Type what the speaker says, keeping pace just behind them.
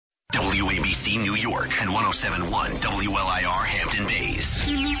WABC New York and 107.1 WLIR Hampton Bays.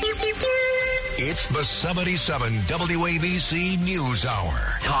 It's the 77 WABC News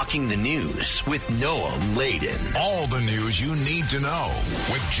Hour. Talking the news with Noam, Laden. All the news you need to know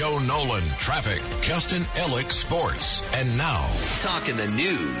with Joe Nolan, traffic, Justin Ellick, sports. And now, Talking the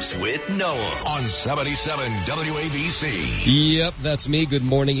news with Noam on 77 WABC. Yep, that's me. Good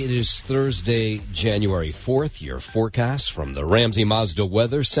morning. It is Thursday, January 4th. Your forecast from the Ramsey Mazda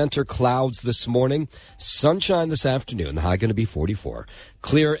Weather Center. Clouds this morning, sunshine this afternoon. The high going to be 44.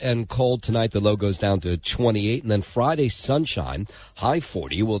 Clear and cold tonight. The low goes down to 28. And then Friday, sunshine, high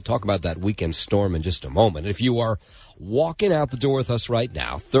 40. We'll talk about that weekend storm in just a moment. If you are walking out the door with us right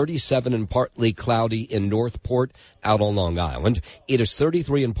now, 37 and partly cloudy in Northport out on Long Island. It is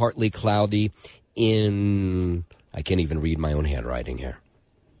 33 and partly cloudy in, I can't even read my own handwriting here.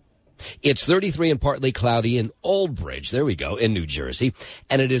 It's 33 and partly cloudy in Old Bridge, there we go, in New Jersey.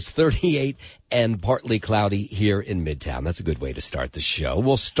 And it is 38 and partly cloudy here in Midtown. That's a good way to start the show.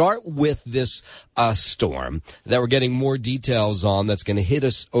 We'll start with this storm that we're getting more details on that's going to hit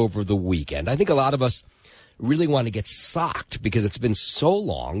us over the weekend. I think a lot of us really want to get socked because it's been so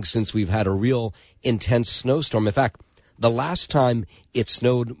long since we've had a real intense snowstorm. In fact, the last time it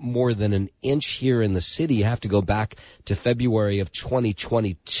snowed more than an inch here in the city, you have to go back to February of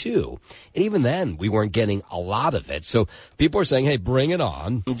 2022. And even then, we weren't getting a lot of it. So people are saying, hey, bring it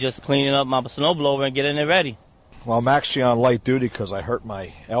on. I'm just cleaning up my snowblower and getting it ready. Well, I'm actually on light duty because I hurt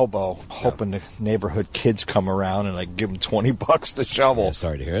my elbow, hoping the neighborhood kids come around and I give them $20 to shovel. Yeah,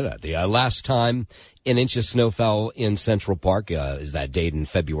 sorry to hear that. The last time an inch of snow fell in Central Park is that date in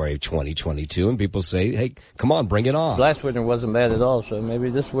February of 2022, and people say, hey, come on, bring it on. Last winter wasn't bad at all, so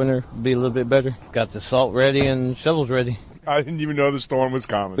maybe this winter will be a little bit better. Got the salt ready and shovels ready. I didn't even know the storm was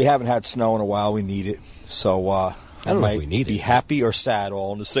coming. We haven't had snow in a while. We need it. So I don't know if we need it. Be happy or sad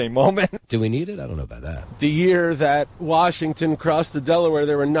all in the same moment. Do we need it? I don't know about that. The year that Washington crossed the Delaware,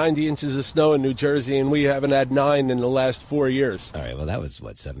 there were 90 inches of snow in New Jersey, and we haven't had 9 in the last 4 years. All right, well, that was,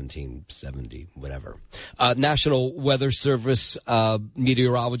 1770, whatever. National Weather Service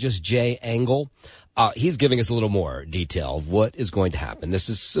meteorologist Jay Engel, he's giving us a little more detail of what is going to happen. This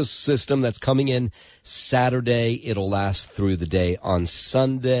is a system that's coming in Saturday. It'll last through the day on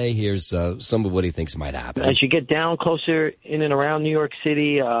Sunday. Here's some of what he thinks might happen. As you get down closer in and around New York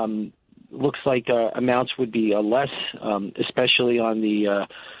City, looks like amounts would be less, especially on the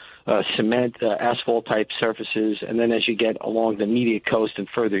cement, asphalt type surfaces. And then as you get along the immediate coast and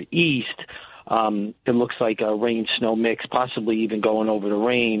further east, it looks like a rain-snow mix, possibly even going over the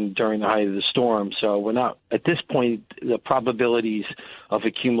rain during the height of the storm. So we're not, at this point, the probabilities of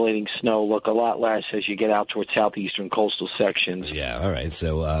accumulating snow look a lot less as you get out towards southeastern coastal sections. Yeah, all right.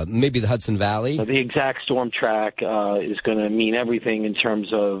 So maybe the Hudson Valley? So the exact storm track is going to mean everything in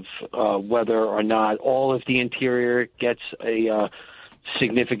terms of whether or not all of the interior gets a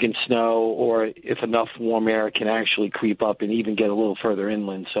significant snow, or if enough warm air can actually creep up and even get a little further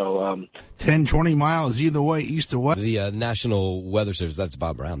inland. So 10, 20 miles either way, east or west. The National Weather Service, that's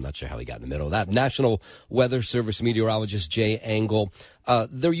Bob Brown. I'm not sure how he got in the middle of that. National Weather Service meteorologist Jay Engel.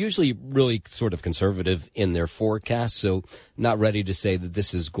 They're usually really sort of conservative in their forecast, so not ready to say that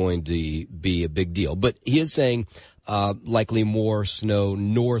this is going to be a big deal. But he is saying likely more snow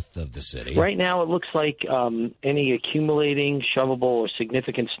north of the city. Right now it looks like any accumulating, shovelable, or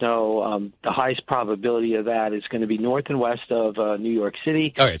significant snow, the highest probability of that is going to be north and west of New York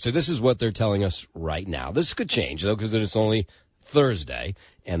City. All right, so this is what they're telling us right now. This could change, though, because it's only Thursday,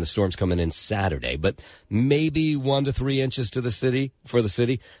 and the storm's coming in Saturday. But maybe 1 to 3 inches to the city, 3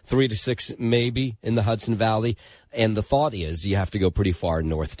 to 6 maybe in the Hudson Valley. And the thought is you have to go pretty far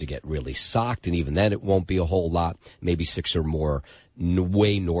north to get really socked, and even then it won't be a whole lot, maybe 6 or more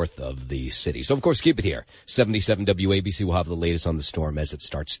way north of the city. So, of course, keep it here. 77 WABC will have the latest on the storm as it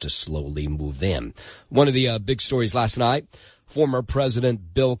starts to slowly move in. One of the big stories last night, former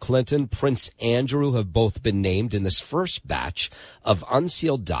President Bill Clinton, Prince Andrew have both been named in this first batch of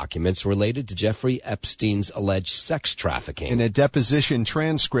unsealed documents related to Jeffrey Epstein's alleged sex trafficking. In a deposition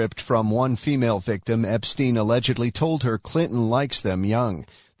transcript from one female victim, Epstein allegedly told her Clinton likes them young.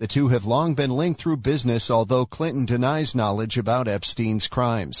 The two have long been linked through business, although Clinton denies knowledge about Epstein's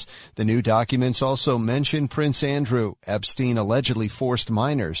crimes. The new documents also mention Prince Andrew. Epstein allegedly forced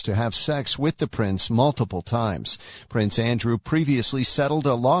minors to have sex with the prince multiple times. Prince Andrew previously settled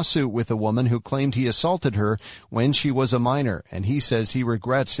a lawsuit with a woman who claimed he assaulted her when she was a minor, and he says he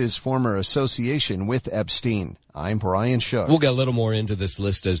regrets his former association with Epstein. I'm Brian Shook. We'll get a little more into this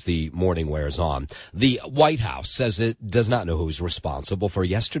list as the morning wears on. The White House says it does not know who's responsible for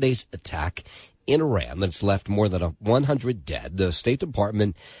yesterday's yesterday's attack in Iran that's left more than 100 dead. The State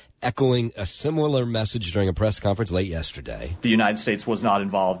Department echoing a similar message during a press conference late yesterday. The United States was not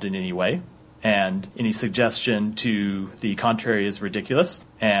involved in any way, and any suggestion to the contrary is ridiculous.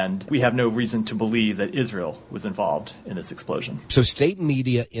 And we have no reason to believe that Israel was involved in this explosion. So state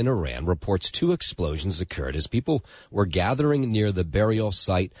media in Iran reports 2 explosions occurred as people were gathering near the burial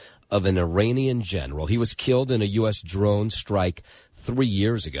site of an Iranian general. He was killed in a U.S. drone strike 3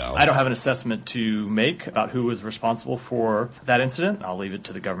 years ago. I don't have an assessment to make about who was responsible for that incident. I'll leave it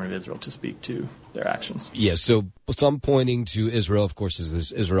to the government of Israel to speak to their actions. Yes, so some pointing to Israel, of course, as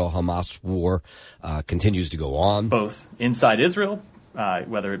this Israel-Hamas war continues to go on. Both inside Israel,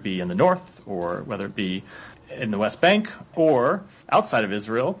 whether it be in the north or whether it be in the West Bank or outside of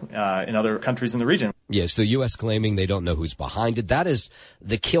Israel, in other countries in the region. Yes, the U.S. claiming they don't know who's behind it. That is,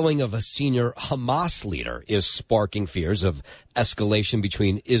 the killing of a senior Hamas leader is sparking fears of escalation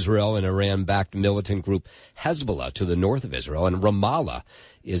between Israel and Iran-backed militant group Hezbollah to the north of Israel. And Ramallah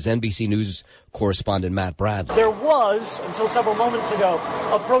is NBC News correspondent Matt Bradley. There was, until several moments ago,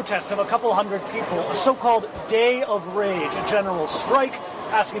 a protest of a couple hundred people, a so-called Day of Rage, a general strike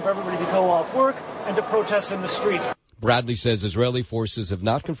asking for everybody to go off work and to protest in the streets. Bradley says Israeli forces have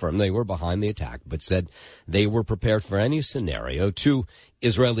not confirmed they were behind the attack, but said they were prepared for any scenario. 2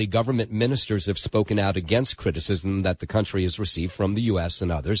 Israeli government ministers have spoken out against criticism that the country has received from the U.S.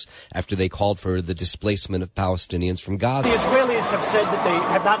 and others after they called for the displacement of Palestinians from Gaza. The Israelis have said that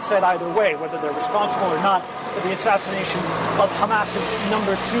they have not said either way, whether they're responsible or not, for the assassination of Hamas's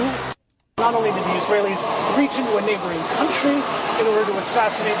number 2. Not only did the Israelis reach into a neighboring country in order to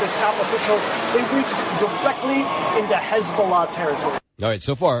assassinate this top official, they reached directly into Hezbollah territory. All right,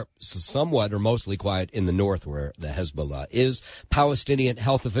 so far, somewhat or mostly quiet in the north where the Hezbollah is. Palestinian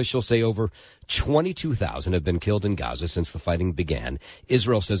health officials say over 22,000 have been killed in Gaza since the fighting began.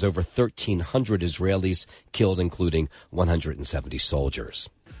 Israel says over 1,300 Israelis killed, including 170 soldiers.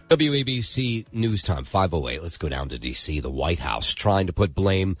 WABC News Time 5:08. Let's go down to D.C. The White House trying to put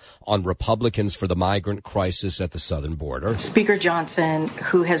blame on Republicans for the migrant crisis at the southern border. Speaker Johnson,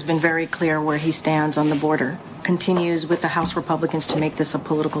 who has been very clear where he stands on the border, continues with the House Republicans to make this a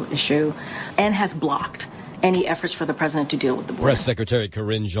political issue and has blocked any efforts for the president to deal with the border. Press Secretary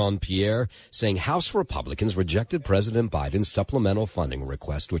Karine Jean-Pierre saying House Republicans rejected President Biden's supplemental funding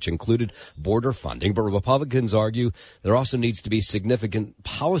request, which included border funding. But Republicans argue there also needs to be significant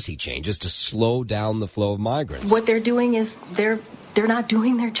policy changes to slow down the flow of migrants. What they're doing is they're not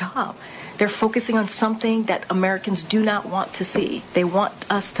doing their job. They're focusing on something that Americans do not want to see. They want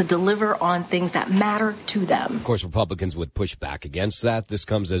us to deliver on things that matter to them. Of course, Republicans would push back against that. This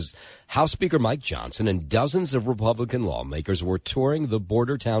comes as House Speaker Mike Johnson and dozens of Republican lawmakers were touring the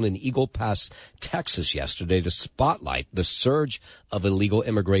border town in Eagle Pass, Texas yesterday to spotlight the surge of illegal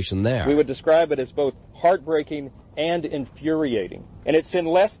immigration there. We would describe it as both heartbreaking and infuriating. And it's in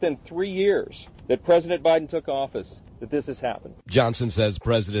less than 3 years that President Biden took office that this has happened. Johnson says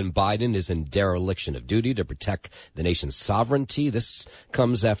President Biden is in dereliction of duty to protect the nation's sovereignty. This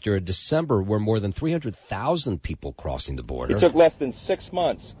comes after a December where more than 300,000 people crossing the border. It took less than 6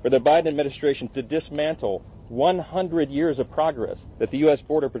 months for the Biden administration to dismantle 100 years of progress that the U.S.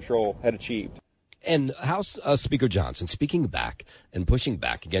 Border Patrol had achieved. And House Speaker Johnson speaking back and pushing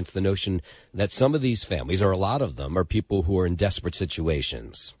back against the notion that some of these families, or a lot of them, are people who are in desperate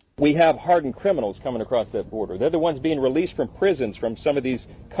situations. We have hardened criminals coming across that border. They're the ones being released from prisons from some of these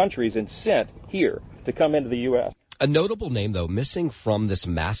countries and sent here to come into the U.S. A notable name, though, missing from this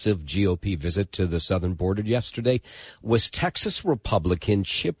massive GOP visit to the southern border yesterday was Texas Republican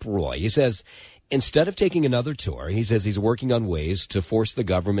Chip Roy. He says instead of taking another tour, he says he's working on ways to force the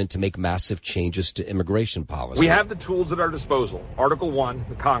government to make massive changes to immigration policy. We have the tools at our disposal. Article 1,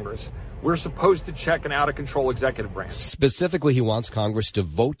 the Congress. We're supposed to check an out-of-control executive branch. Specifically, he wants Congress to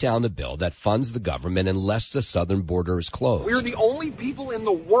vote down a bill that funds the government unless the southern border is closed. We're the only people in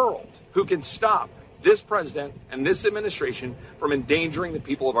the world who can stop this president and this administration from endangering the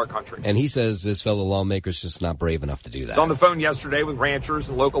people of our country. And he says his fellow lawmakers just not brave enough to do that. I was on the phone yesterday with ranchers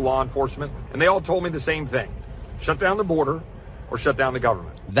and local law enforcement, and they all told me the same thing. Shut down the border or shut down the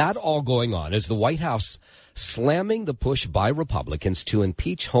government. That all going on as the White House slamming the push by Republicans to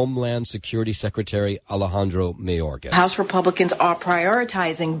impeach Homeland Security Secretary Alejandro Mayorkas. House Republicans are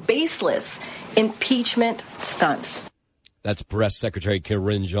prioritizing baseless impeachment stunts. That's Press Secretary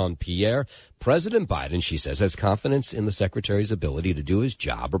Karine Jean-Pierre. President Biden, she says, has confidence in the secretary's ability to do his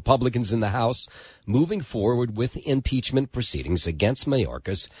job. Republicans in the House moving forward with impeachment proceedings against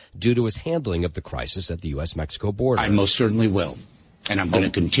Mayorkas due to his handling of the crisis at the U.S.-Mexico border. I most certainly will, and I'm going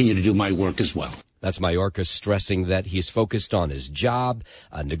to continue to do my work as well. That's Mayorkas stressing that he's focused on his job,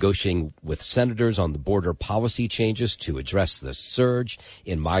 negotiating with senators on the border policy changes to address the surge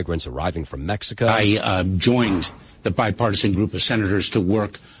in migrants arriving from Mexico. I joined the bipartisan group of senators to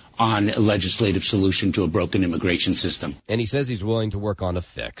work on a legislative solution to a broken immigration system. And he says he's willing to work on a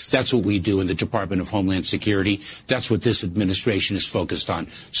fix. That's what we do in the Department of Homeland Security. That's what this administration is focused on,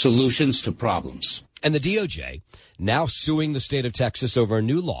 solutions to problems. And the DOJ now suing the state of Texas over a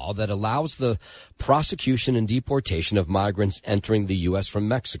new law that allows the prosecution and deportation of migrants entering the U.S. from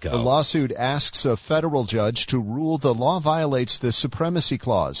Mexico. The lawsuit asks a federal judge to rule the law violates the Supremacy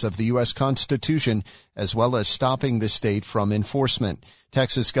Clause of the U.S. Constitution, as well as stopping the state from enforcement.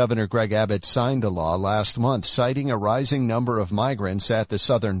 Texas Governor Greg Abbott signed the law last month, citing a rising number of migrants at the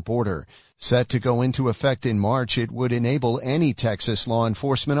southern border. Set to go into effect in March, it would enable any Texas law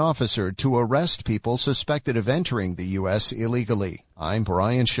enforcement officer to arrest people suspected of entering the U.S. illegally. I'm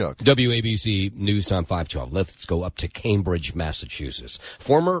Brian Shook. WABC News Time 512. Let's go up to Cambridge, Massachusetts.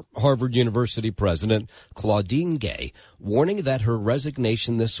 Former Harvard University president Claudine Gay warning that her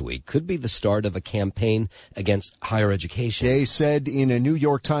resignation this week could be the start of a campaign against higher education. Gay said in a New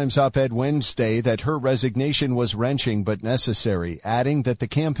York Times op-ed Wednesday that her resignation was wrenching but necessary, adding that the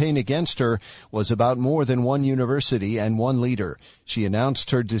campaign against her was about more than one university and one leader. She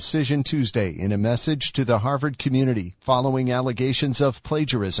announced her decision Tuesday in a message to the Harvard community following allegations of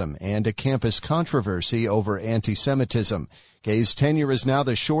plagiarism and a campus controversy over anti-Semitism. Gay's tenure is now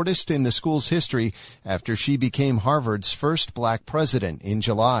the shortest in the school's history after she became Harvard's first black president in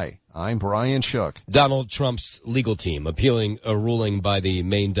July. I'm Brian Shook. Donald Trump's legal team appealing a ruling by the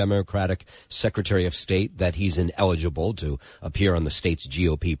Maine Democratic Secretary of State that he's ineligible to appear on the state's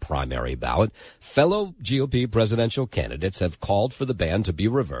GOP primary ballot. Fellow GOP presidential candidates have called for the ban to be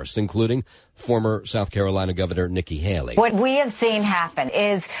reversed, including former South Carolina Governor Nikki Haley. What we have seen happen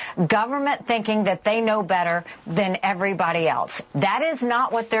is government thinking that they know better than everybody else. That is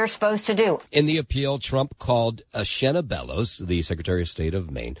not what they're supposed to do. In the appeal, Trump called Shenna Bellows, the Secretary of State of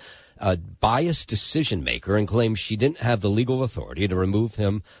Maine, a biased decision maker and claims she didn't have the legal authority to remove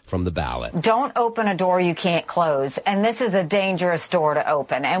him from the ballot. Don't open a door you can't close. And this is a dangerous door to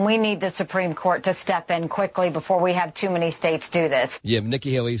open. And we need the Supreme Court to step in quickly before we have too many states do this. Yeah,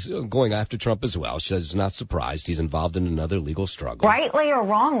 Nikki Haley's going after Trump as well. She's not surprised he's involved in another legal struggle. Rightly or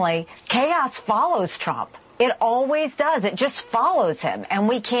wrongly, chaos follows Trump. It always does. It just follows him. And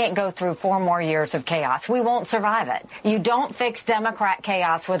we can't go through 4 more years of chaos. We won't survive it. You don't fix Democrat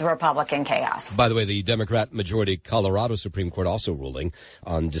chaos with Republican chaos. By the way, the Democrat majority Colorado Supreme Court also ruling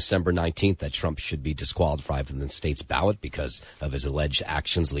on December 19th that Trump should be disqualified from the state's ballot because of his alleged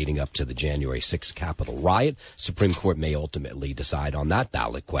actions leading up to the January 6th Capitol riot. Supreme Court may ultimately decide on that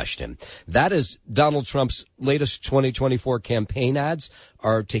ballot question. That is Donald Trump's latest 2024 campaign ads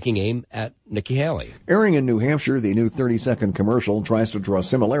are taking aim at Nikki Haley. Airing in New Hampshire, the new 30-second commercial tries to draw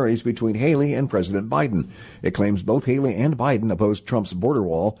similarities between Haley and President Biden. It claims both Haley and Biden opposed Trump's border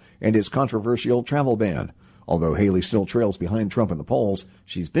wall and his controversial travel ban. Although Haley still trails behind Trump in the polls,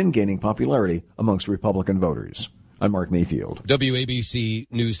 she's been gaining popularity amongst Republican voters. I'm Mark Mayfield. WABC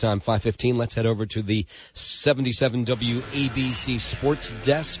News Time 5:15. Let's head over to the 77 WABC Sports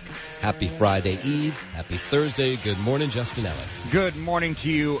Desk. Happy Friday Eve. Happy Thursday. Good morning, Justin Elliott. Good morning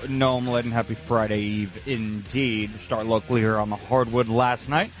to you, Noam. Laden. Happy Friday Eve indeed. Start locally here on the hardwood last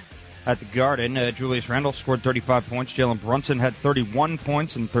night at the Garden. Julius Randle scored 35 points. Jalen Brunson had 31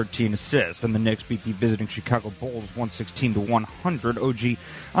 points and 13 assists. And the Knicks beat the visiting Chicago Bulls 116-100. OG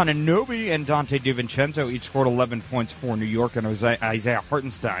Anunoby and Dante DiVincenzo each scored 11 points for New York. And Isaiah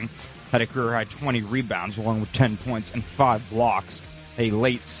Hartenstein had a career-high 20 rebounds along with 10 points and 5 blocks. A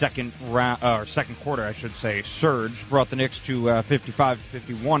late second quarter, surge brought the Knicks to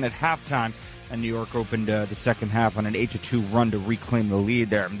 55-51 at halftime. And New York opened the second half on an 8-2 run to reclaim the lead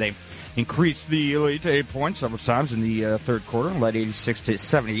there. They increased the lead to 8 points several times in the third quarter, led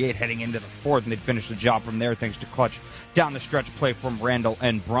 86-78 heading into the fourth, and they finished the job from there thanks to clutch down the stretch play from Randle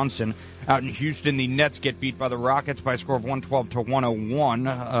and Brunson. Out in Houston, the Nets get beat by the Rockets by a score of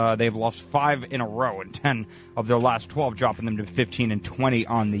 112-101. They've lost 5 in a row, and 10 of their last 12, dropping them to 15-20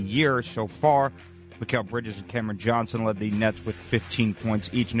 on the year so far. Mikal Bridges and Cameron Johnson led the Nets with 15 points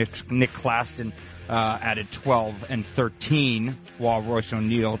each. Nick Claston added 12 and 13, while Royce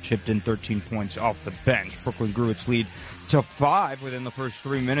O'Neal chipped in 13 points off the bench. Brooklyn grew its lead to 5 within the first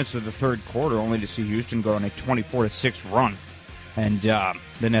 3 minutes of the third quarter, only to see Houston go on a 24-6 run. And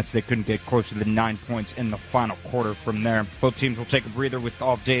the Nets, they couldn't get closer than 9 points in the final quarter from there. Both teams will take a breather with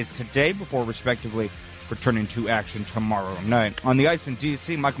off days today before, respectively, returning to action tomorrow night. On the ice in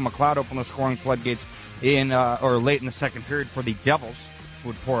D.C., Michael McLeod opened the scoring floodgates late in the second period for the Devils.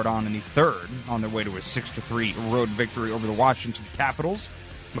 would pour it on in the third on their way to a 6-3 road victory over the Washington Capitals.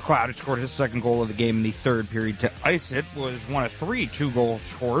 McLeod had scored his second goal of the game in the third period to ice it, was one of 3 two-goal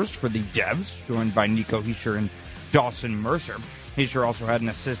scorers for the Devs, joined by Nico Hischier and Dawson Mercer. Hischier also had an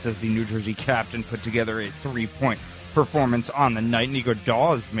assist as the New Jersey captain put together a 3-point performance on the night. Nico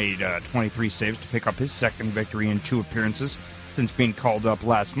Dawes made 23 saves to pick up his second victory in 2 appearances since being called up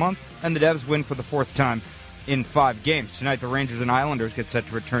last month, and the Devs win for the 4th time in 5 games. Tonight, the Rangers and Islanders get set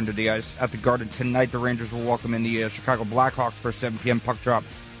to return to the ice at the Garden. Tonight, the Rangers will welcome in the Chicago Blackhawks for a 7 p.m. puck drop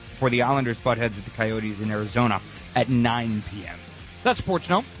before the Islanders butt heads with the Coyotes in Arizona at 9 p.m. That's Sports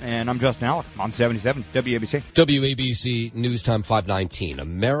Now, and I'm Justin Alec on 77 WABC. WABC News Time 519.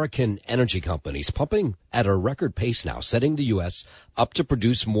 American energy companies pumping at a record pace now, setting the U.S. up to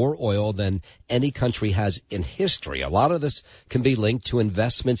produce more oil than any country has in history. A lot of this can be linked to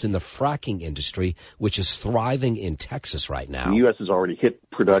investments in the fracking industry, which is thriving in Texas right now. The U.S. has already hit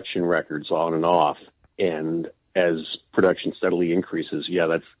production records on and off, and as production steadily increases,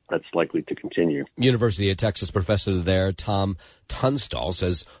 that's likely to continue. University of Texas professor there, Tom Tunstall,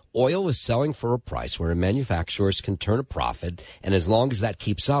 says oil is selling for a price where manufacturers can turn a profit, and as long as that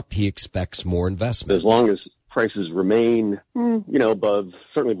keeps up, he expects more investment. As long as prices remain, certainly above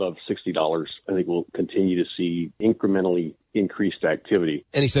 $60, I think we'll continue to see incrementally increased activity.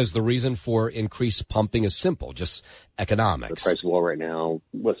 And he says the reason for increased pumping is simple, just economics. The price of oil right now,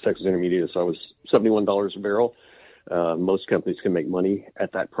 West Texas Intermediate, is always $71 a barrel. Most companies can make money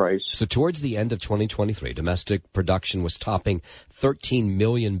at that price. So towards the end of 2023, domestic production was topping 13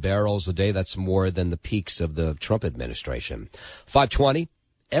 million barrels a day. That's more than the peaks of the Trump administration. 520,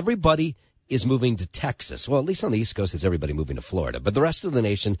 everybody is moving to Texas. Well, at least on the East Coast, it's everybody moving to Florida. But the rest of the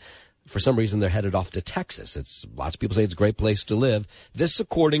nation, for some reason, they're headed off to Texas. Lots of people say it's a great place to live. This,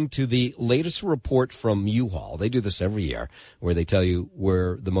 according to the latest report from U-Haul. They do this every year, where they tell you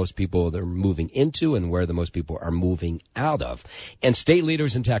where the most people they're moving into and where the most people are moving out of. And state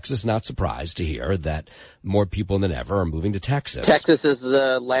leaders in Texas, not surprised to hear that more people than ever are moving to Texas. Texas is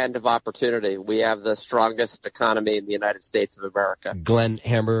the land of opportunity. We have the strongest economy in the United States of America. Glenn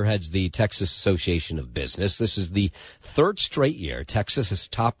Hammer heads the Texas Association of Business. This is the 3rd straight year Texas has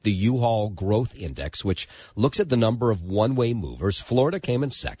topped the U-Haul Growth Index, which looks at the number of one-way movers. Florida came in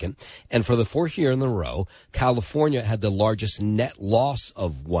second, and for the 4th year in a row, California had the largest net loss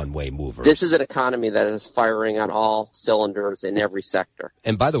of one-way movers. This is an economy that is firing on all cylinders in every sector.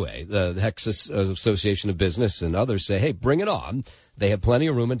 And by the way, the Texas Association of Business and others say, hey, bring it on. They have plenty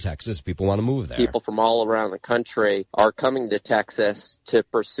of room in Texas. People want to move there. People from all around the country are coming to Texas to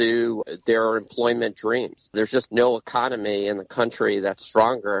pursue their employment dreams. There's just no economy in the country that's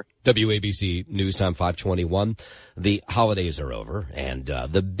stronger. WABC News Time 521. The holidays are over, and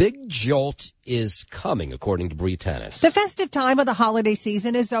the big jolt is coming, according to Bree Tennis. The festive time of the holiday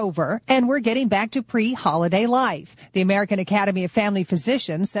season is over, and we're getting back to pre-holiday life. The American Academy of Family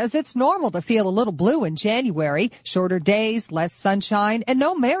Physicians says it's normal to feel a little blue in January, shorter days, less sunshine, and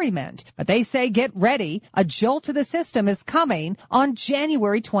no merriment. But they say get ready. A jolt to the system is coming on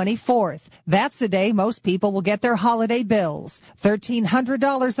January 24th. That's the day most people will get their holiday bills.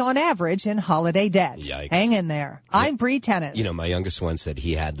 $1,300 on average in holiday debt. Yikes. Hang in there. I'm Bree Tennis. You know, my youngest one said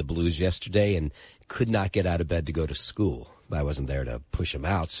he had the blues yesterday and could not get out of bed to go to school. I wasn't there to push him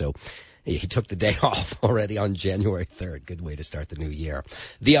out, so he took the day off already on January 3rd. Good way to start the new year.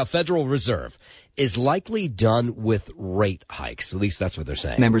 The Federal Reserve is likely done with rate hikes. At least that's what they're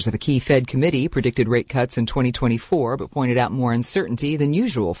saying. Members of a key Fed committee predicted rate cuts in 2024, but pointed out more uncertainty than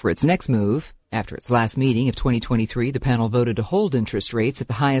usual for its next move. After its last meeting of 2023, the panel voted to hold interest rates at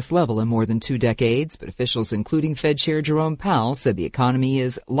the highest level in more than 2 decades, but officials including Fed Chair Jerome Powell said the economy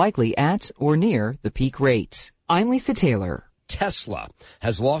is likely at or near the peak rate. I'm Lisa Taylor. Tesla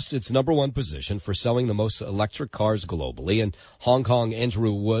has lost its number 1 position for selling the most electric cars globally, and Hong Kong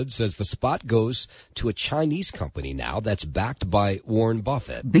Andrew Wood says the spot goes to a Chinese company now that's backed by Warren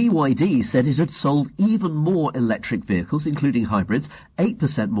Buffett. BYD said it had sold even more electric vehicles, including hybrids,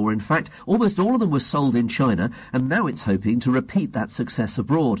 8% more in fact. Almost all of them were sold in China, and now it's hoping to repeat that success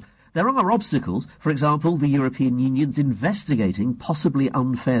abroad. There are obstacles. For example, the European Union's investigating possibly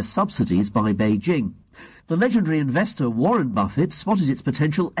unfair subsidies by Beijing. The legendary investor Warren Buffett spotted its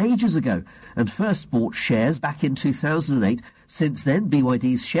potential ages ago and first bought shares back in 2008. Since then,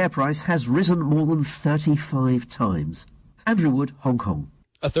 BYD's share price has risen more than 35 times. Andrew Wood, Hong Kong.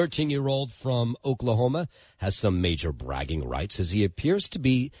 A 13-year-old from Oklahoma has some major bragging rights as he appears to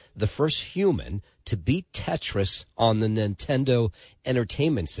be the first human to beat Tetris on the Nintendo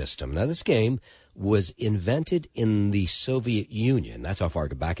Entertainment System. Now, this game was invented in the Soviet Union. That's how far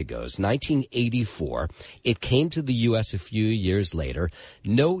back it goes. 1984. It came to the U.S. a few years later.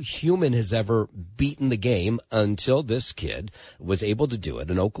 No human has ever beaten the game until this kid was able to do it.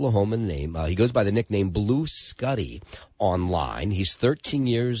 An Oklahoman name. He goes by the nickname Blue Scuddy online. He's 13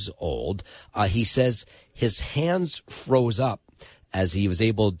 years old. He says his hands froze up as he was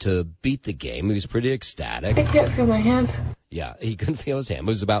able to beat the game. He was pretty ecstatic. I can't feel my hands. Yeah, he couldn't feel his hand. It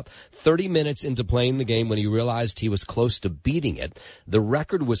was about 30 minutes into playing the game when he realized he was close to beating it. The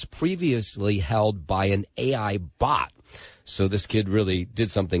record was previously held by an AI bot. So this kid really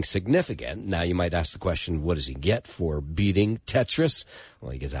did something significant. Now you might ask the question, what does he get for beating Tetris?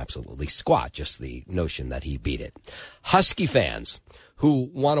 Well, he gets absolutely squat, just the notion that he beat it. Husky fans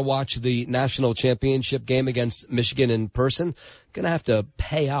who want to watch the national championship game against Michigan in person, going to have to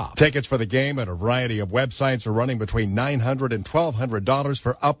pay up. Tickets for the game at a variety of websites are running between $900 and $1,200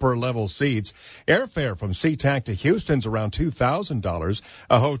 for upper-level seats. Airfare from SeaTac to Houston's around $2,000.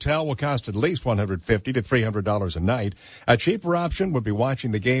 A hotel will cost at least $150 to $300 a night. A cheaper option would be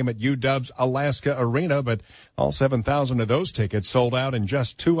watching the game at UW's Alaska Arena, but all 7,000 of those tickets sold out in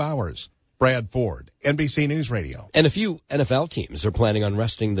just 2 hours. Brad Ford, NBC News Radio. And a few NFL teams are planning on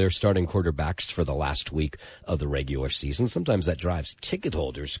resting their starting quarterbacks for the last week of the regular season. Sometimes that drives ticket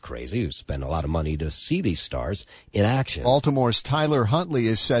holders crazy who spend a lot of money to see these stars in action. Baltimore's Tyler Huntley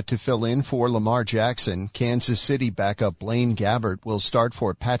is set to fill in for Lamar Jackson. Kansas City backup Blaine Gabbert will start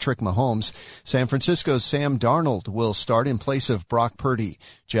for Patrick Mahomes. San Francisco's Sam Darnold will start in place of Brock Purdy.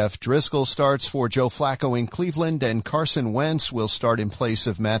 Jeff Driscoll starts for Joe Flacco in Cleveland, and Carson Wentz will start in place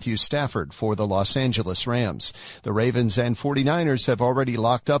of Matthew Stafford for the Los Angeles Rams. The Ravens and 49ers have already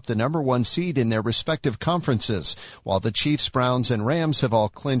locked up the number 1 seed in their respective conferences, while the Chiefs, Browns, and Rams have all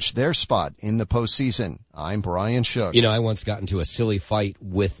clinched their spot in the postseason. I'm Brian Shook. You know, I once got into a silly fight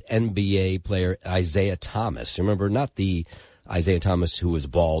with NBA player Isaiah Thomas. Remember, not the Isaiah Thomas who was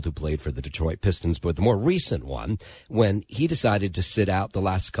bald, who played for the Detroit Pistons, but the more recent one, when he decided to sit out the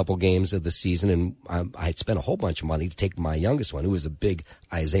last couple games of the season, and I had spent a whole bunch of money to take my youngest one, who was a big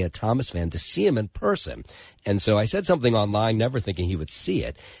Isaiah Thomas fan, to see him in person. And so I said something online, never thinking he would see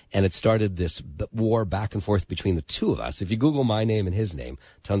it, and it started this war back and forth between the two of us. If you Google my name and his name,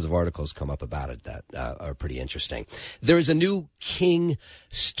 tons of articles come up about it that are pretty interesting. There is a new King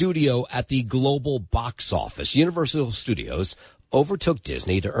studio at the global box office. Universal Studios overtook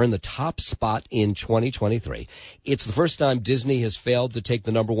Disney to earn the top spot in 2023. It's the first time Disney has failed to take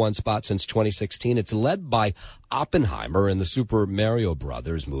the number 1 spot since 2016. It's led by Oppenheimer and the Super Mario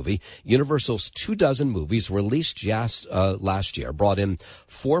Brothers movie. Universal's 24 movies released just last year brought in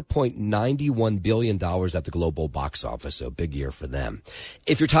 $4.91 billion at the global box office, so big year for them.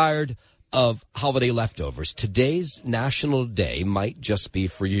 If you're tired of holiday leftovers, today's National Day might just be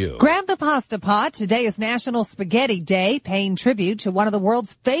for you. Grab the pasta pot. Today is National Spaghetti Day, paying tribute to one of the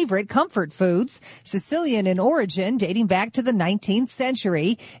world's favorite comfort foods. Sicilian in origin, dating back to the 19th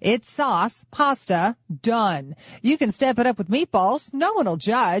century. It's sauce, pasta, done. You can step it up with meatballs. No one will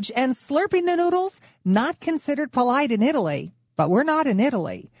judge. And slurping the noodles, not considered polite in Italy. But we're not in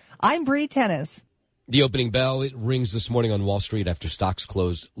Italy. I'm Bree Tennis. The opening bell, it rings this morning on Wall Street after stocks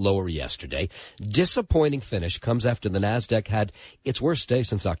closed lower yesterday. Disappointing finish comes after the Nasdaq had its worst day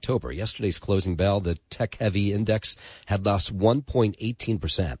since October. Yesterday's closing bell, the tech-heavy index had lost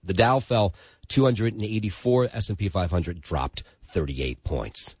 1.18%. The Dow fell 284. S&P 500 dropped 38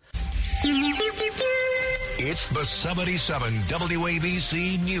 points. It's the 77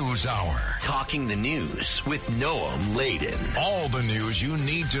 WABC News Hour. Talking the news with Noam, Laden. All the news you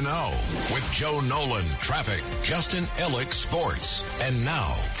need to know with Joe Nolan, traffic, Justin Ellick, sports. And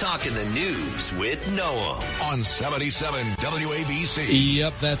now, Talking the News with Noam on 77 WABC.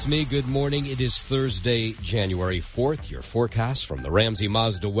 Yep, that's me. Good morning. It is Thursday, January 4th. Your forecast from the Ramsey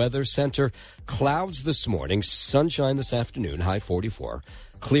Mazda Weather Center. Clouds this morning, sunshine this afternoon, high 44.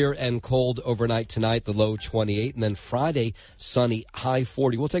 Clear and cold overnight tonight, the low 28, and then Friday, sunny, high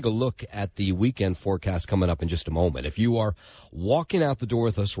 40. We'll take a look at the weekend forecast coming up in just a moment. If you are walking out the door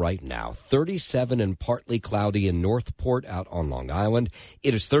with us right now, 37 and partly cloudy in Northport out on Long Island.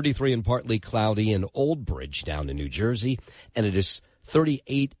 It is 33 and partly cloudy in Old Bridge down in New Jersey, and it is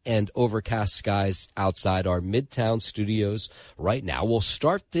 38 and overcast skies outside our Midtown studios right now. We'll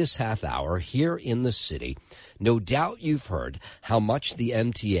start this half hour here in the city. No doubt you've heard how much the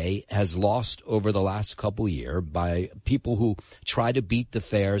MTA has lost over the last couple years by people who try to beat the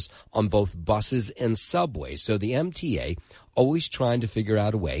fares on both buses and subways. So the MTA always trying to figure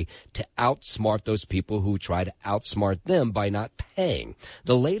out a way to outsmart those people who try to outsmart them by not paying.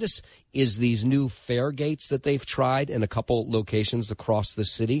 The latest is these new fare gates that they've tried in a couple locations across the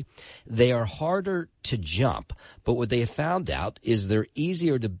city. They are harder to jump, but what they have found out is they're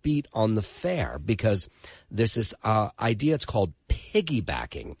easier to beat on the fare because there's this idea, it's called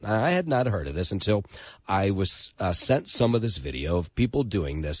piggybacking. I had not heard of this until I was sent some of this video of people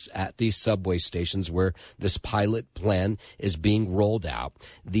doing this at these subway stations where this pilot plan is being rolled out.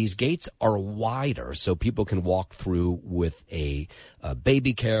 These gates are wider so people can walk through with a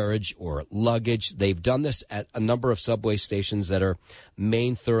baby carriage or luggage. They've done this at a number of subway stations that are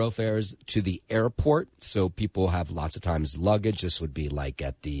main thoroughfares to the airport, so people have lots of times luggage. This would be like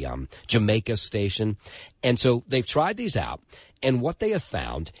at the Jamaica station. And so they've tried these out, and what they have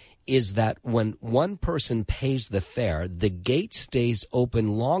found is that when one person pays the fare, the gate stays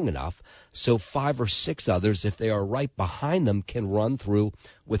open long enough so 5 or 6 others, if they are right behind them, can run through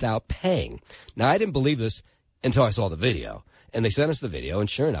without paying. Now, I didn't believe this until I saw the video, and they sent us the video, and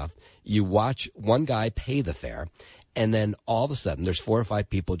sure enough, you watch one guy pay the fare, and then all of a sudden there's 4 or 5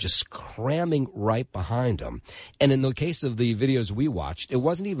 people just cramming right behind him. And in the case of the videos we watched, it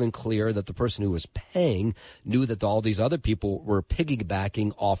wasn't even clear that the person who was paying knew that all these other people were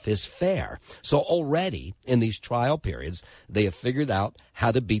piggybacking off his fare. So already in these trial periods, they have figured out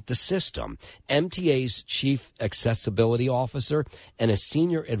how to beat the system. MTA's chief accessibility officer and a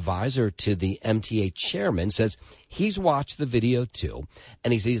senior advisor to the MTA chairman says he's watched the video too,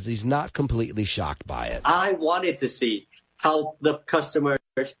 and he says he's not completely shocked by it. I wanted to see how the customers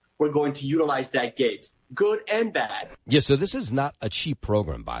were going to utilize that gate, good and bad. Yeah, so this is not a cheap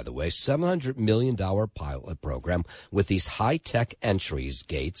program, by the way. $700 million pilot program with these high-tech entries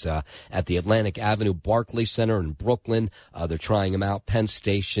gates at the Atlantic Avenue Barclays Center in Brooklyn. They're trying them out. Penn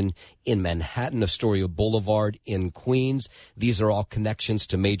Station in Manhattan, Astoria Boulevard in Queens. These are all connections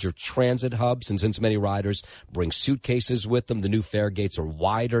to major transit hubs, and since many riders bring suitcases with them, the new fare gates are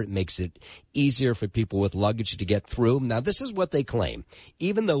wider. It makes it easier for people with luggage to get through. Now, this is what they claim.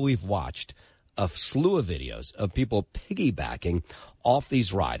 Even though we've watched a slew of videos of people piggybacking off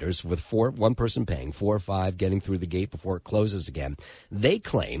these riders with one person paying, 4 or 5 getting through the gate before it closes again. They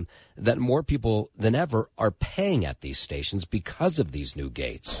claim that more people than ever are paying at these stations because of these new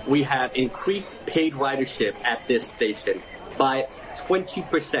gates. We have increased paid ridership at this station by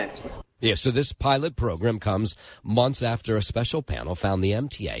 20%. Yeah, so this pilot program comes months after a special panel found the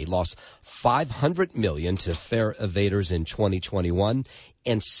MTA lost $500 million to fare evaders in 2021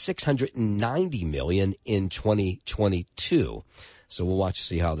 and $690 million in 2022. So we'll watch to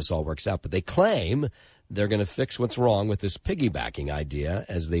see how this all works out. But they claim they're going to fix what's wrong with this piggybacking idea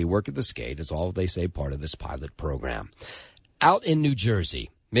as they work at the skate. It's all they say part of this pilot program. Out in New Jersey,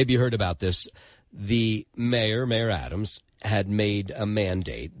 maybe you heard about this, the Mayor Adams, had made a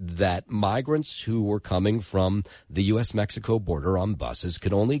mandate that migrants who were coming from the U.S.-Mexico border on buses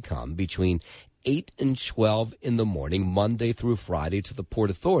could only come between 8 and 12 in the morning, Monday through Friday, to the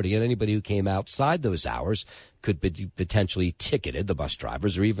Port Authority. And anybody who came outside those hours could be potentially ticketed, the bus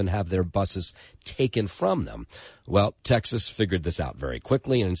drivers, or even have their buses taken from them. Well, Texas figured this out very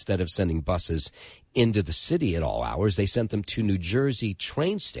quickly, and instead of sending buses into the city at all hours, they sent them to New Jersey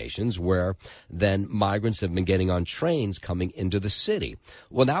train stations where then migrants have been getting on trains coming into the city.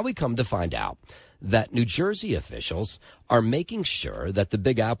 Well, now we come to find out that New Jersey officials are making sure that the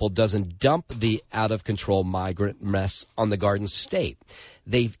Big Apple doesn't dump the out-of-control migrant mess on the Garden State.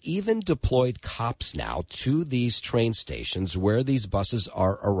 They've even deployed cops now to these train stations where these buses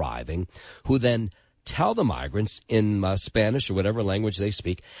are arriving, who then tell the migrants in Spanish or whatever language they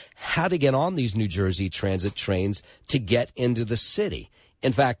speak how to get on these New Jersey transit trains to get into the city.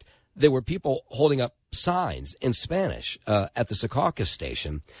 In fact, there were people holding up signs in Spanish at the Secaucus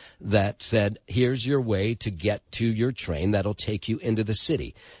station that said, here's your way to get to your train that'll take you into the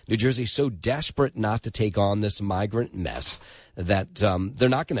city. New Jersey's so desperate not to take on this migrant mess that they're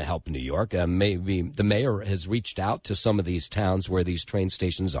not going to help New York. Maybe the mayor has reached out to some of these towns where these train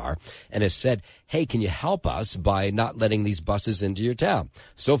stations are and has said, hey, can you help us by not letting these buses into your town?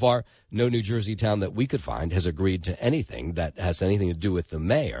 So far, no New Jersey town that we could find has agreed to anything that has anything to do with the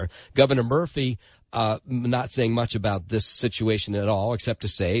mayor. Governor Murphy not saying much about this situation at all, except to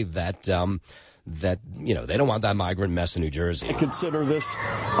say that they don't want that migrant mess in New Jersey. I consider this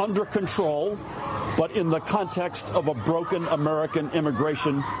under control, but in the context of a broken American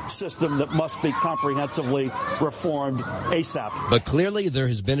immigration system that must be comprehensively reformed ASAP. But clearly there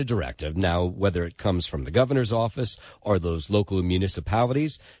has been a directive now, whether it comes from the governor's office or those local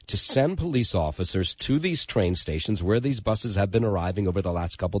municipalities, to send police officers to these train stations where these buses have been arriving over the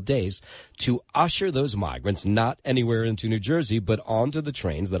last couple of days to usher those migrants not anywhere into New Jersey, but onto the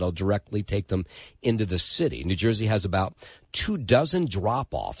trains that'll directly take them into the city. New Jersey has about 24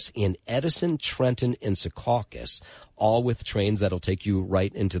 drop-offs in Edison, Trenton, and Secaucus, all with trains that'll take you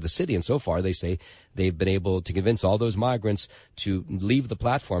right into the city. And so far, they say they've been able to convince all those migrants to leave the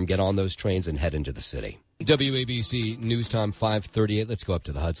platform, get on those trains, and head into the city. WABC News Time 5:38. Let's go up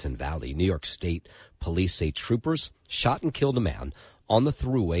to the Hudson Valley. New York State police say troopers shot and killed a man on the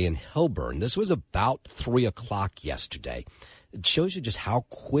thruway in Hilburn. This was about 3 o'clock yesterday. It shows you just how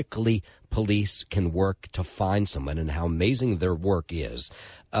quickly police can work to find someone and how amazing their work is.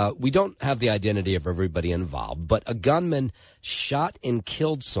 We don't have the identity of everybody involved, but a gunman shot and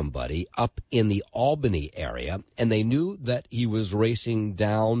killed somebody up in the Albany area, and they knew that he was racing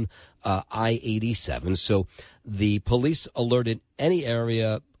down I-87. So the police alerted any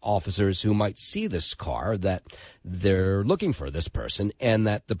area officers who might see this car that they're looking for this person and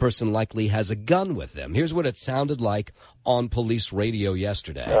that the person likely has a gun with them. Here's what it sounded like on police radio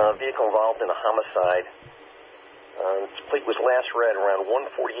yesterday. Vehicle involved in a homicide. Its plate was last read around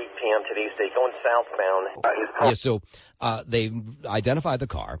 1:48 p.m. today's day, going southbound. Yeah, so they identified the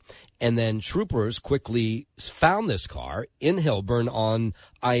car, and then troopers quickly found this car in Hilburn on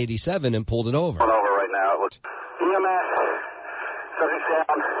I-87 and pulled it over. Pulling over right now. It looks EMS, subject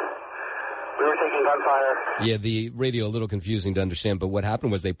down. We were taking gunfire. Yeah, the radio a little confusing to understand, but what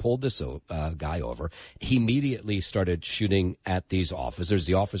happened was they pulled this guy over. He immediately started shooting at these officers.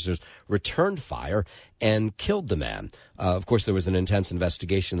 The officers returned fire and killed the man. Of course, there was an intense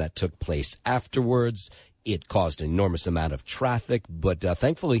investigation that took place afterwards. It caused an enormous amount of traffic, but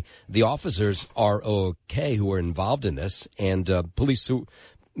thankfully the officers are okay who were involved in this, and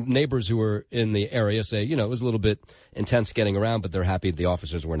neighbors who were in the area say, it was a little bit intense getting around, but they're happy the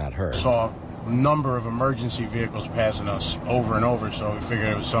officers were not hurt. Saw a number of emergency vehicles passing us over and over, so we figured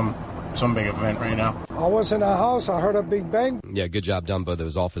it was some big event right now. I was in a house. I heard a big bang. Yeah, good job done by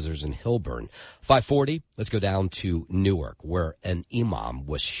those officers in Hilburn. 5:40, let's go down to Newark, where an imam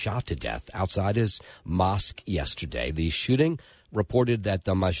was shot to death outside his mosque yesterday. The shooting reported that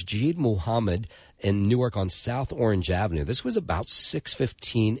the Masjid Muhammad in Newark on South Orange Avenue. This was about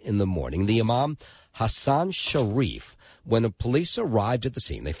 6:15 in the morning. The imam, Hassan Sharif, when the police arrived at the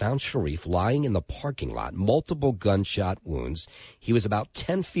scene, they found Sharif lying in the parking lot, multiple gunshot wounds. He was about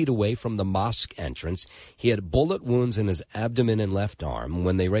 10 feet away from the mosque entrance. He had bullet wounds in his abdomen and left arm.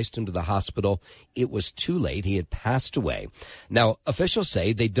 When they raced him to the hospital, it was too late. He had passed away. Now, officials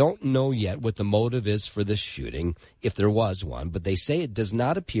say they don't know yet what the motive is for this shooting, if there was one, but they say it does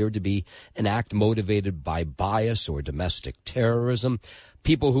not appear to be an act motivated by bias or domestic terrorism.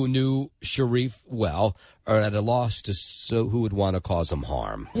 People who knew Sharif well are at a loss to who would want to cause him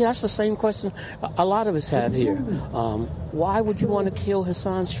harm. Yeah, that's the same question a lot of us have here. Why would you want to kill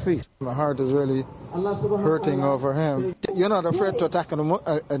Hassan Sharif? My heart is really hurting over him. You're not afraid to attack an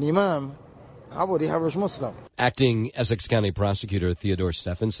imam. How about the average Muslim? Acting Essex County Prosecutor Theodore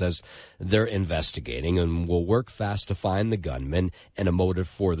Steffen says they're investigating and will work fast to find the gunman and a motive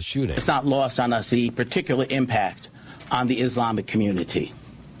for the shooting. It's not lost on us the particular impact on the Islamic community.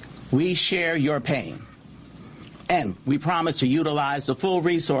 We share your pain, and we promise to utilize the full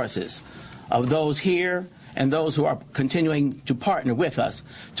resources of those here and those who are continuing to partner with us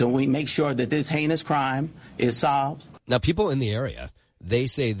to make sure that this heinous crime is solved. Now, people in the area, they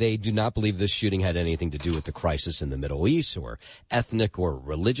say they do not believe this shooting had anything to do with the crisis in the Middle East or ethnic or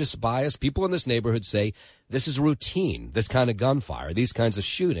religious bias. People in this neighborhood say this is routine, this kind of gunfire, these kinds of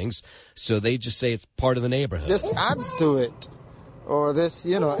shootings. So they just say it's part of the neighborhood. This adds to it, or this,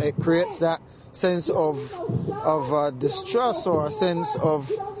 it creates that sense of distrust or a sense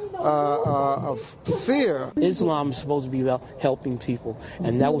of fear. Islam is supposed to be about helping people,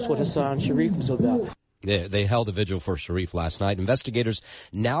 and that was what Hassan Sharif was about. They held a vigil for Sharif last night. Investigators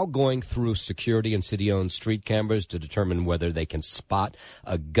now going through security and city-owned street cameras to determine whether they can spot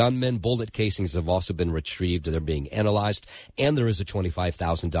a gunman. Bullet casings have also been retrieved. They're being analyzed, and there is a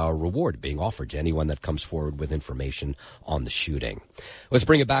 $25,000 reward being offered to anyone that comes forward with information on the shooting. Let's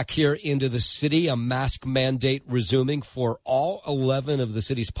bring it back here into the city. A mask mandate resuming for all 11 of the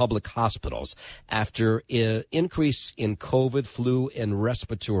city's public hospitals after an increase in COVID, flu, and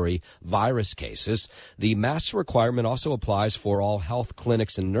respiratory virus cases. The mask requirement also applies for all health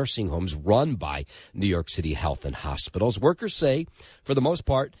clinics and nursing homes run by New York City Health and Hospitals. Workers say, for the most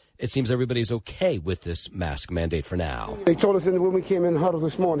part, it seems everybody's okay with this mask mandate for now. They told us when we came in the huddle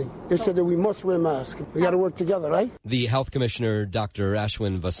this morning, they said that we must wear masks. We got to work together, right? The health commissioner, Dr.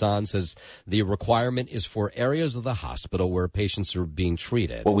 Ashwin Vasan, says the requirement is for areas of the hospital where patients are being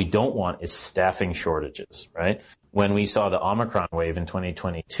treated. What we don't want is staffing shortages, right? When we saw the Omicron wave in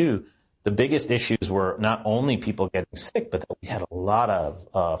 2022, the biggest issues were not only people getting sick, but that we had a lot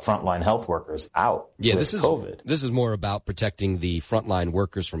of frontline health workers out with COVID. This is more about protecting the frontline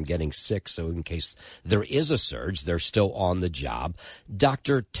workers from getting sick, so in case there is a surge, they're still on the job.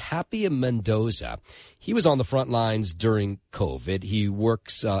 Dr. Tapia Mendoza, he was on the front lines during COVID. He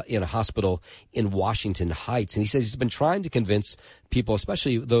works in a hospital in Washington Heights, and he says he's been trying to convince people,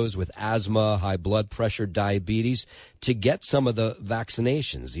 especially those with asthma, high blood pressure, diabetes, to get some of the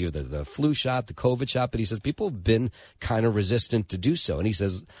vaccinations, either the flu shot, the COVID shot. But he says people have been kind of resistant to do so. And he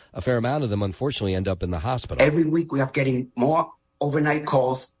says a fair amount of them, unfortunately, end up in the hospital. Every week we are getting more overnight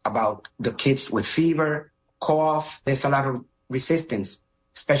calls about the kids with fever, cough. There's a lot of resistance,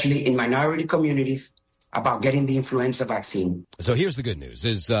 especially in minority communities, about getting the influenza vaccine. So here's the good news,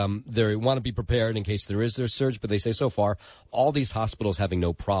 is they want to be prepared in case there is a surge, but they say so far all these hospitals having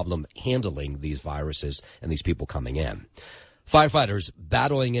no problem handling these viruses and these people coming in. Firefighters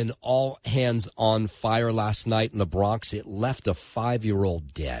battling an all-hands-on fire last night in the Bronx. It left a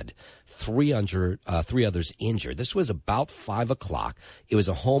 5-year-old dead, three others injured. This was about 5 o'clock. It was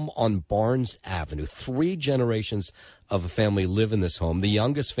a home on Barnes Avenue. 3 generations of a family live in this home. The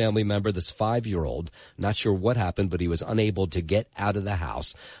youngest family member, this 5-year-old, not sure what happened, but he was unable to get out of the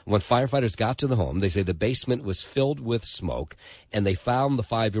house. When firefighters got to the home, they say the basement was filled with smoke, and they found the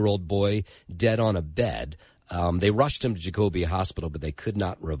 5-year-old boy dead on a bed. They rushed him to Jacoby Hospital, but they could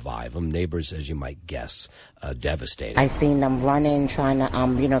not revive him. Neighbors, as you might guess, devastated. I seen them running, trying to,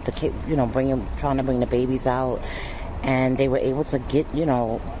 trying to bring the babies out, and they were able to get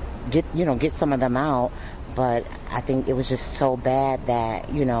some of them out. But I think it was just so bad that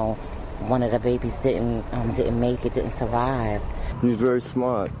one of the babies didn't make it, didn't survive. He's very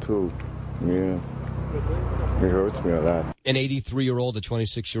smart too. Yeah. It hurts me a lot. An 83-year-old, a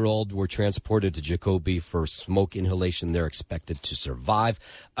 26-year-old were transported to Jacoby for smoke inhalation. They're expected to survive.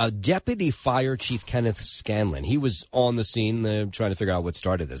 Deputy Fire Chief Kenneth Scanlon, he was on the scene trying to figure out what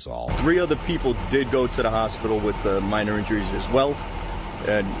started this all. 3 other people did go to the hospital with minor injuries as well.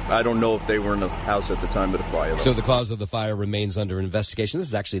 And I don't know if they were in the house at the time of the fire. So the cause of the fire remains under investigation. This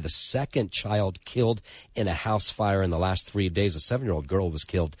is actually the second child killed in a house fire in the last 3 days. A 7-year-old girl was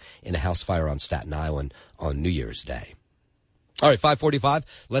killed in a house fire on Staten Island on New Year's Day. All right, 5:45.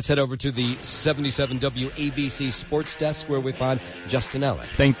 Let's head over to the 77 WABC Sports Desk where we find Justin Ellick.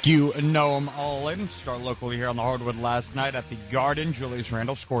 Thank you, Noam. Laden. Start locally here on the hardwood last night at the Garden. Julius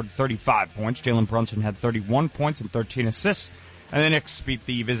Randle scored 35 points. Jalen Brunson had 31 points and 13 assists. And the Knicks beat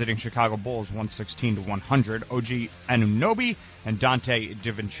the visiting Chicago Bulls 116-100. OG Anunoby and Dante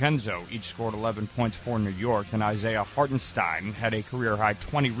DiVincenzo each scored 11 points for New York. And Isaiah Hartenstein had a career-high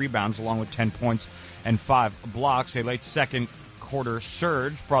 20 rebounds along with 10 points and 5 blocks. A late second-quarter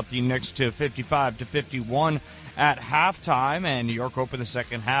surge brought the Knicks to 55-51 at halftime. And New York opened the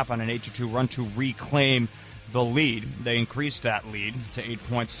second half on an 8-2 run to reclaim the lead. They increased that lead to 8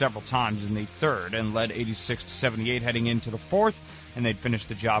 points several times in the third and led 86-78 heading into the fourth, and they'd finish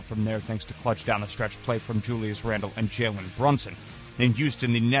the job from there thanks to clutch down the stretch play from Julius Randle and Jalen Brunson. In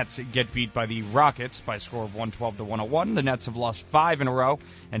Houston, the Nets get beat by the Rockets by a score of 112-101. The Nets have lost 5 in a row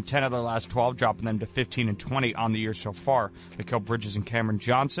and 10 of their last 12, dropping them to 15-20 on the year so far. Mikal Bridges and Cameron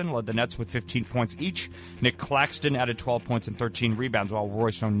Johnson led the Nets with 15 points each. Nick Claxton added 12 points and 13 rebounds, while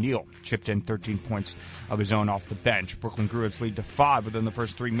Royce O'Neal chipped in 13 points of his own off the bench. Brooklyn grew its lead to 5 within the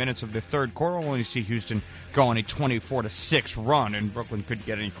first 3 minutes of the third quarter. We'll only see Houston go on a 24-6 run, and Brooklyn couldn't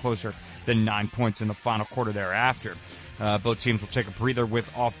get any closer than 9 points in the final quarter thereafter. Both teams will take a breather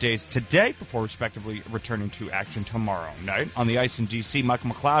with off days today before respectively returning to action tomorrow night. On the ice in D.C., Michael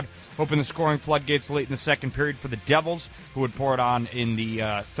McLeod opened the scoring floodgates late in the second period for the Devils, who would pour it on in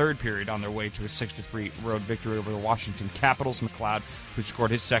the third period on their way to a 6-3 road victory over the Washington Capitals. McLeod, who scored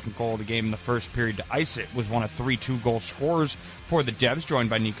his second goal of the game in the first period to ice it, was one of 3 2-goal scorers for the Devs,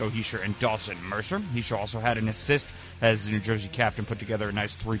 joined by Nico Hischier and Dawson Mercer. Hischier also had an assist as the New Jersey captain put together a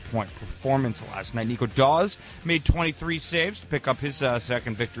nice 3-point performance last night. Nico Dawes made 23 saves to pick up his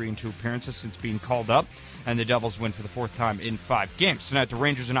second victory in 2 appearances since being called up, and the Devils win for the 4th time in 5 games. Tonight, the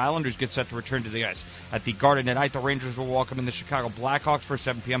Rangers and Islanders get set to return to the ice. At the Garden tonight, the Rangers will welcome in the Chicago Blackhawks for a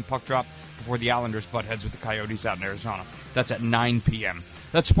 7 p.m. puck drop before the Islanders butt heads with the Coyotes out in Arizona. That's at 9 p.m.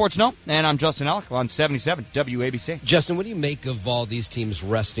 That's Sports No, and I'm Justin Ellick on 77 WABC. Justin, what do you make of all these teams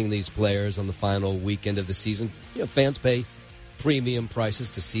resting these players on the final weekend of the season? You know, fans pay premium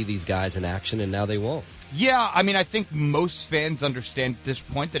prices to see these guys in action, and now they won't. Yeah, I mean, I think most fans understand at this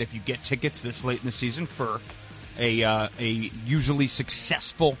point that if you get tickets this late in the season for a usually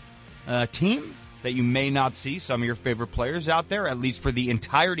successful team, that you may not see some of your favorite players out there, at least for the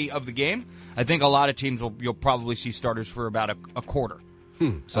entirety of the game. I think a lot of teams you'll probably see starters for about a quarter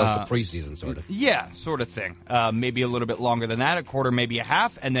So like the preseason sort of. Yeah, sort of thing. Maybe a little bit longer than that, a quarter, maybe a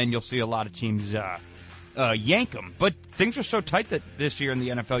half, and then you'll see a lot of teams yank them. But things are so tight that this year in the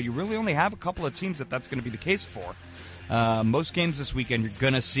NFL, you really only have a couple of teams that's going to be the case for. Most games this weekend, you're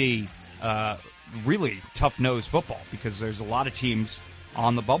going to see really tough-nosed football because there's a lot of teams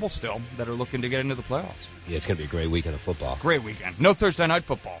on the bubble still that are looking to get into the playoffs. Yeah, it's going to be a great weekend of football. Great weekend. No Thursday night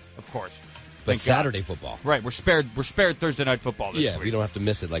football, of course. But Saturday football. Right, we're spared Thursday night football this week. We don't have to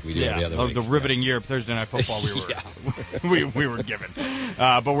miss it like we do every other week. The riveting year of Thursday night football we were given.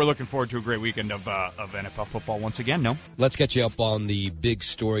 But we're looking forward to a great weekend of NFL football once again, no? Let's get you up on the big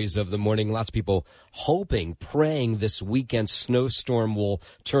stories of the morning. Lots of people hoping, praying this weekend snowstorm will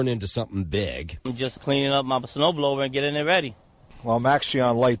turn into something big. I'm just cleaning up my snowblower and getting it ready. Well, I'm actually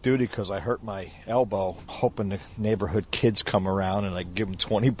on light duty because I hurt my elbow, hoping the neighborhood kids come around and I give them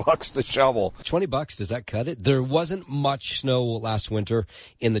 $20 to shovel. $20, does that cut it? There wasn't much snow last winter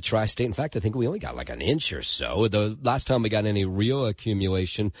in the tri-state. In fact, I think we only got like an inch or so. The last time we got any real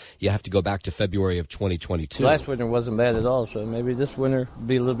accumulation, you have to go back to February of 2022. Last winter wasn't bad at all, so maybe this winter will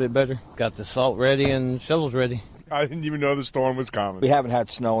be a little bit better. Got the salt ready and shovels ready. I didn't even know the storm was coming. We haven't had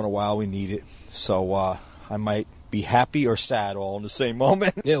snow in a while. We need it. So I might be happy or sad all in the same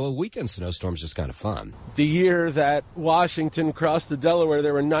moment. Yeah, well, weekend snowstorms just kind of fun. The year that Washington crossed the Delaware,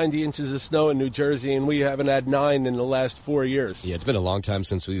 there were 90 inches of snow in New Jersey, and we haven't had 9 in the last 4 years. Yeah, it's been a long time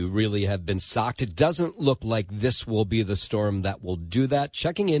since we really have been socked. It doesn't look like this will be the storm that will do that.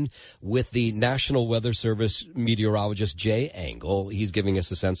 Checking in with the National Weather Service meteorologist Jay Engel. He's giving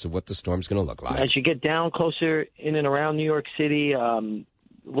us a sense of what the storm's going to look like. As you get down closer in and around New York City,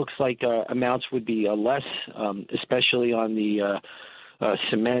 looks like amounts would be less, especially on the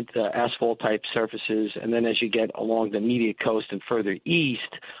cement, asphalt-type surfaces. And then as you get along the immediate coast and further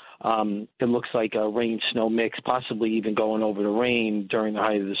east, it looks like a rain-snow mix, possibly even going over the rain during the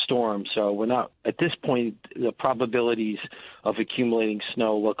height of the storm. So we're not, at this point, the probabilities of accumulating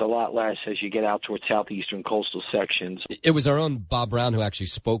snow look a lot less as you get out towards southeastern coastal sections. It was our own Bob Brown who actually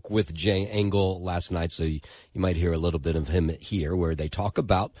spoke with Jay Engel last night, so you might hear a little bit of him here, where they talk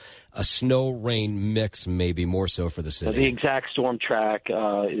about a snow-rain mix, maybe more so for the city. The exact storm track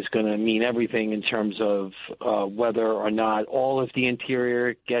is going to mean everything in terms of whether or not all of the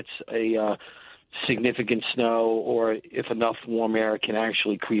interior gets a significant snow, or if enough warm air can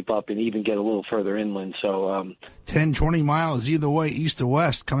actually creep up and even get a little further inland. So 10, 20 miles either way, east or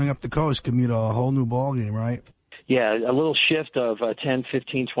west, coming up the coast could mean a whole new ballgame, right? Yeah, a little shift of 10,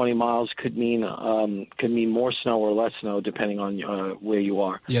 15, 20 miles could mean more snow or less snow depending on where you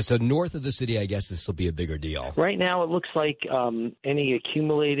are. Yeah, so north of the city, I guess this will be a bigger deal. Right now, it looks like any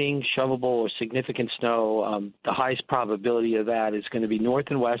accumulating, shovelable, or significant snow, the highest probability of that is going to be north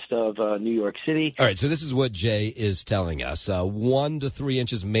and west of New York City. All right, so this is what Jay is telling us. 1 to 3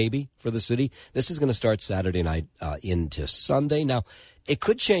 inches maybe for the city. This is going to start Saturday night into Sunday. Now, it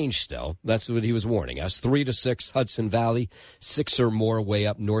could change still. That's what he was warning us. 3 to 6 Hudson Valley, 6 or more way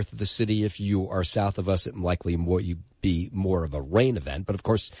up north of the city. If you are south of us, it likely be more of a rain event. But, of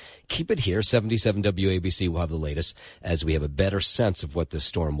course, keep it here. 77 WABC will have the latest as we have a better sense of what this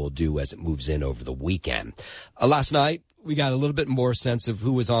storm will do as it moves in over the weekend. Last night, we got a little bit more sense of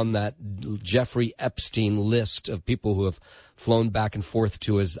who was on that Jeffrey Epstein list of people who have flown back and forth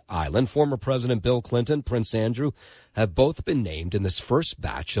to his island. Former President Bill Clinton, Prince Andrew, have both been named in this first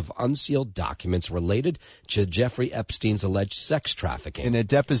batch of unsealed documents related to Jeffrey Epstein's alleged sex trafficking. In a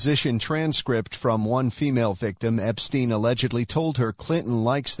deposition transcript from one female victim, Epstein allegedly told her Clinton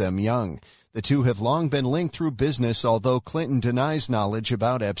likes them young. The two have long been linked through business, although Clinton denies knowledge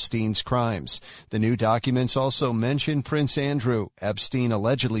about Epstein's crimes. The new documents also mention Prince Andrew. Epstein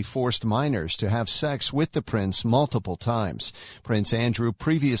allegedly forced minors to have sex with the prince multiple times. Prince Andrew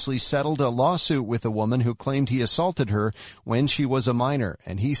previously settled a lawsuit with a woman who claimed he assaulted her when she was a minor,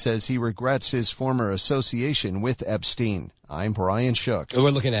 and he says he regrets his former association with Epstein. I'm Brian Shook. We're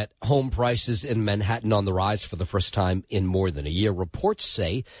looking at home prices in Manhattan on the rise for the first time in more than a year. Reports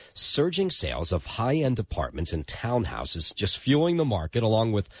say surging sales of high-end apartments and townhouses just fueling the market,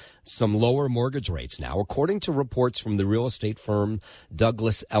 along with some lower mortgage rates now. According to reports from the real estate firm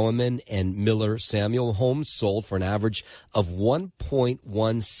Douglas Elliman and Miller Samuel, homes sold for an average of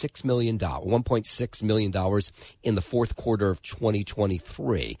 $1.6 million in the fourth quarter of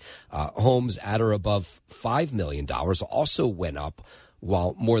 2023. Homes at or above $5 million also went up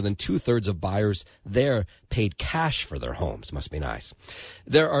while more than 2/3 of buyers there paid cash for their homes. Must be nice.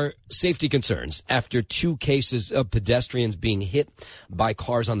 There are safety concerns after 2 cases of pedestrians being hit by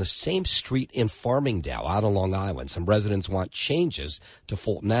cars on the same street in Farmingdale out on Long Island. Some residents want changes to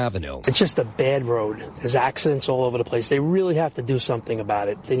Fulton Avenue. It's just a bad road. There's accidents all over the place. They really have to do something about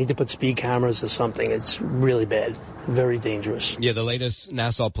it. They need to put speed cameras or something. It's really bad. Very dangerous. Yeah, the latest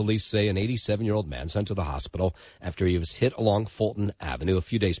Nassau police say an 87-year-old man sent to the hospital after he was hit along Fulton Avenue. A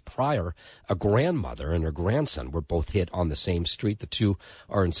few days prior, a grandmother and her grandson were both hit on the same street. The two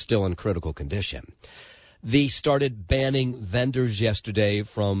are still in critical condition. They started banning vendors yesterday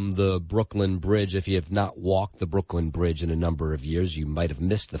from the Brooklyn Bridge. If you have not walked the Brooklyn Bridge in a number of years, you might have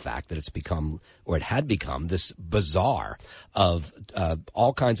missed the fact that it's become, or it had become, this bazaar of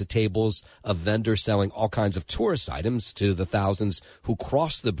all kinds of tables of vendors selling all kinds of tourist items to the thousands who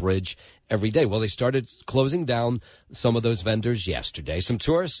cross the bridge every day. Well, they started closing down some of those vendors yesterday. Some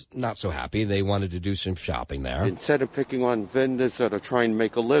tourists not so happy. They wanted to do some shopping there. Instead of picking on vendors that are trying to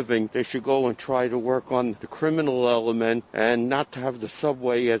make a living, they should go and try to work on the criminal element and not to have the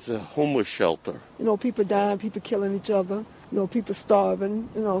subway as a homeless shelter. You know, people dying, people killing each other, you know, people starving,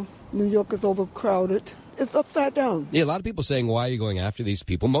 you know, New York is overcrowded. It's upside down. Yeah, a lot of people saying, why are you going after these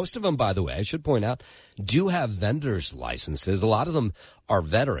people? Most of them, by the way, I should point out, do have vendors' licenses. A lot of them are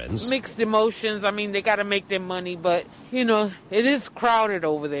veterans. Mixed emotions. I mean, they got to make their money, but, you know, it is crowded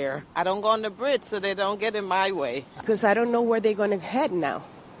over there. I don't go on the bridge so they don't get in my way. Because I don't know where they're going to head now.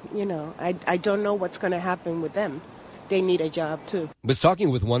 You know, I don't know what's going to happen with them. They need a job, too. I was talking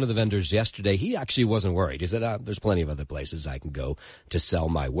with one of the vendors yesterday. He actually wasn't worried. He said, there's plenty of other places I can go to sell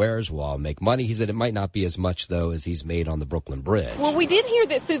my wares while I make money. He said it might not be as much, though, as he's made on the Brooklyn Bridge. Well, we did hear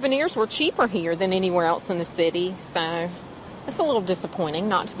that souvenirs were cheaper here than anywhere else in the city, so it's a little disappointing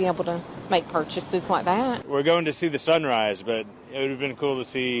not to be able to make purchases like that. We're going to see the sunrise, but it would have been cool to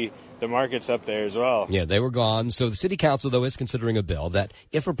see the markets up there as well. Yeah, they were gone. So the city council, though, is considering a bill that,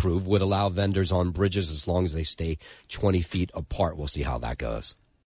 if approved, would allow vendors on bridges as long as they stay 20 feet apart. We'll see how that goes.